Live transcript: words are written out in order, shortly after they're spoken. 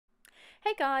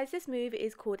Hey guys, this move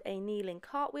is called a kneeling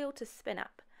cartwheel to spin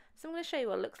up. So I'm going to show you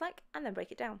what it looks like and then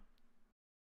break it down.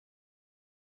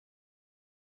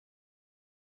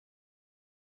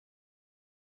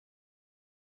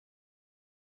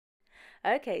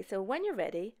 Okay, so when you're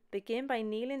ready, begin by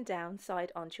kneeling down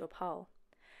side onto your pole.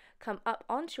 Come up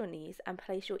onto your knees and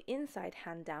place your inside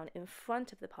hand down in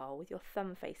front of the pole with your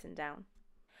thumb facing down.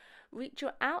 Reach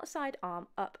your outside arm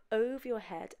up over your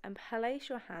head and place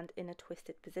your hand in a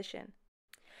twisted position.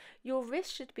 Your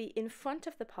wrist should be in front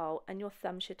of the pole and your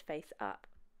thumb should face up.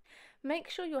 Make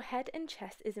sure your head and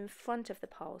chest is in front of the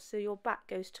pole so your back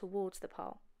goes towards the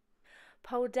pole.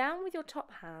 Pull down with your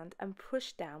top hand and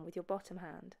push down with your bottom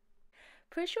hand.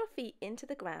 Push your feet into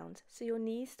the ground so your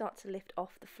knees start to lift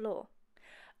off the floor.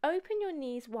 Open your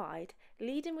knees wide,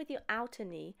 leading with your outer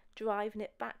knee, driving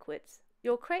it backwards.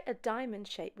 You'll create a diamond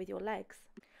shape with your legs.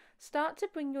 Start to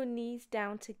bring your knees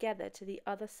down together to the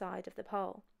other side of the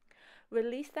pole.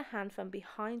 Release the hand from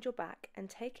behind your back and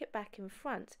take it back in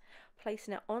front,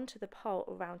 placing it onto the pole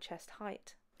around chest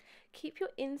height. Keep your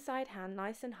inside hand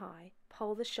nice and high,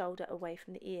 pull the shoulder away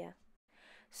from the ear.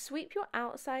 Sweep your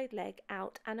outside leg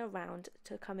out and around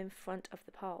to come in front of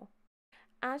the pole.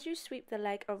 As you sweep the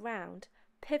leg around,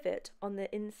 pivot on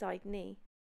the inside knee.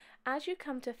 As you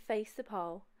come to face the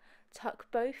pole, tuck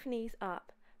both knees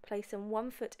up, placing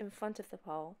one foot in front of the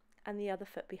pole and the other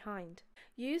foot behind.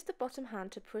 Use the bottom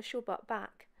hand to push your butt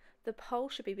back. The pole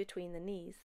should be between the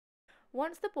knees.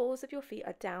 Once the balls of your feet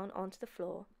are down onto the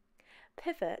floor,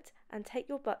 pivot and take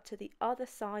your butt to the other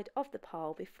side of the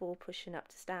pole before pushing up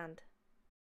to stand.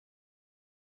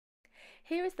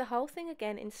 Here is the whole thing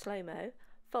again in slow-mo,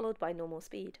 followed by normal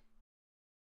speed.